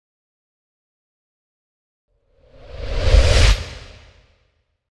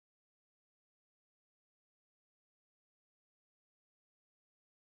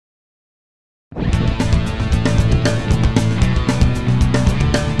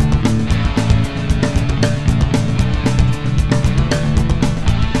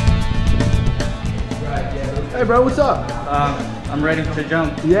bro. What's up? I'm ready to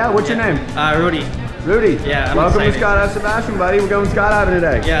jump. Yeah, what's your name? Rudy. Rudy. Yeah, welcome to Skydive, Sebastian, buddy. We're going skydiving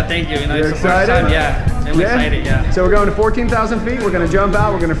today. Yeah, thank you. You know, You're it's the first excited? time. Yeah, I'm excited. Yeah. So we're going to 14,000 feet. We're going to jump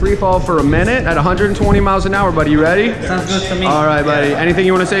out. We're going to free fall for a minute at 120 miles an hour, buddy. You ready? Sounds good to me. All right, buddy. Yeah. Anything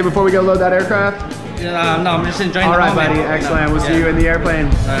you want to say before we go load that aircraft? No, I'm just enjoying the moment. All right, buddy. Excellent. We'll see you in the airplane.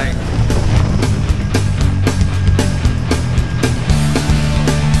 All right.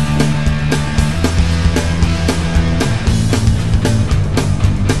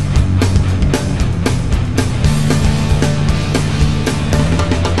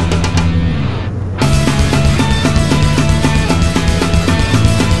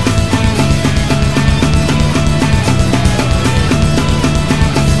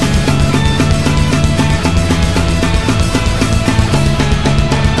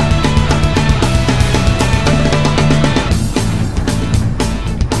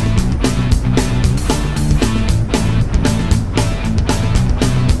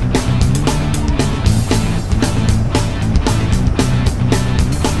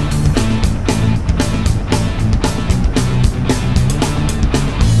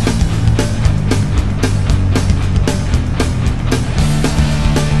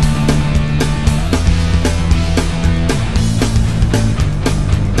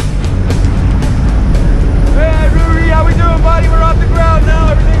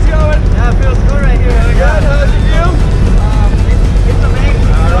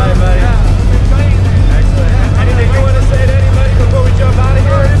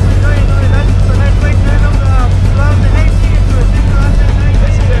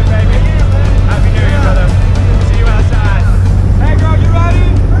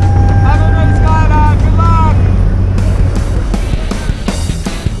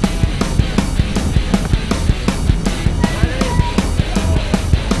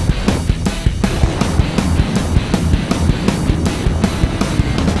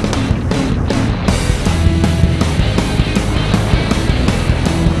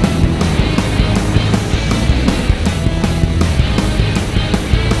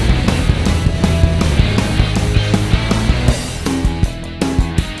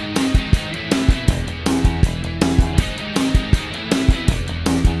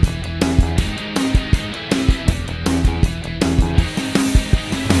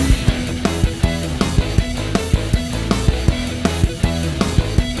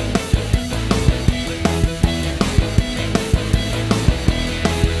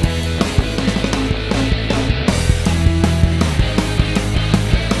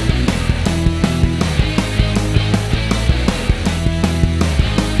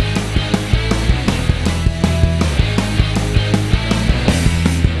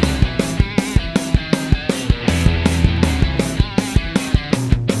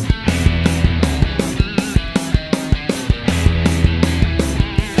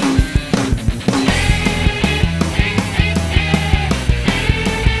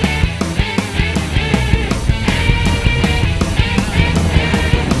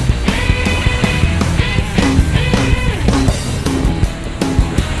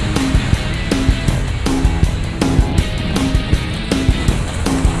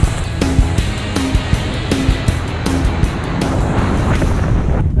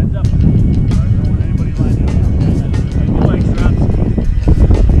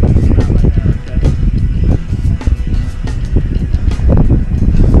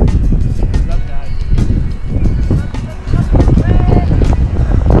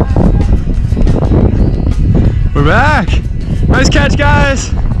 We're back. Nice catch, guys.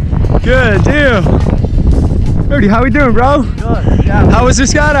 Good deal. Rudy, how we doing, bro? Good. Yeah. How was the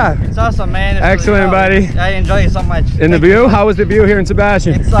skydive? It's awesome, man. It's excellent, buddy. I enjoy it so much. In the view? How was the view here in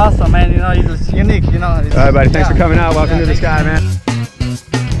Sebastian? It's awesome, man. You know, it's unique. You know. All right, buddy. Thanks for coming out. Welcome to the sky, man.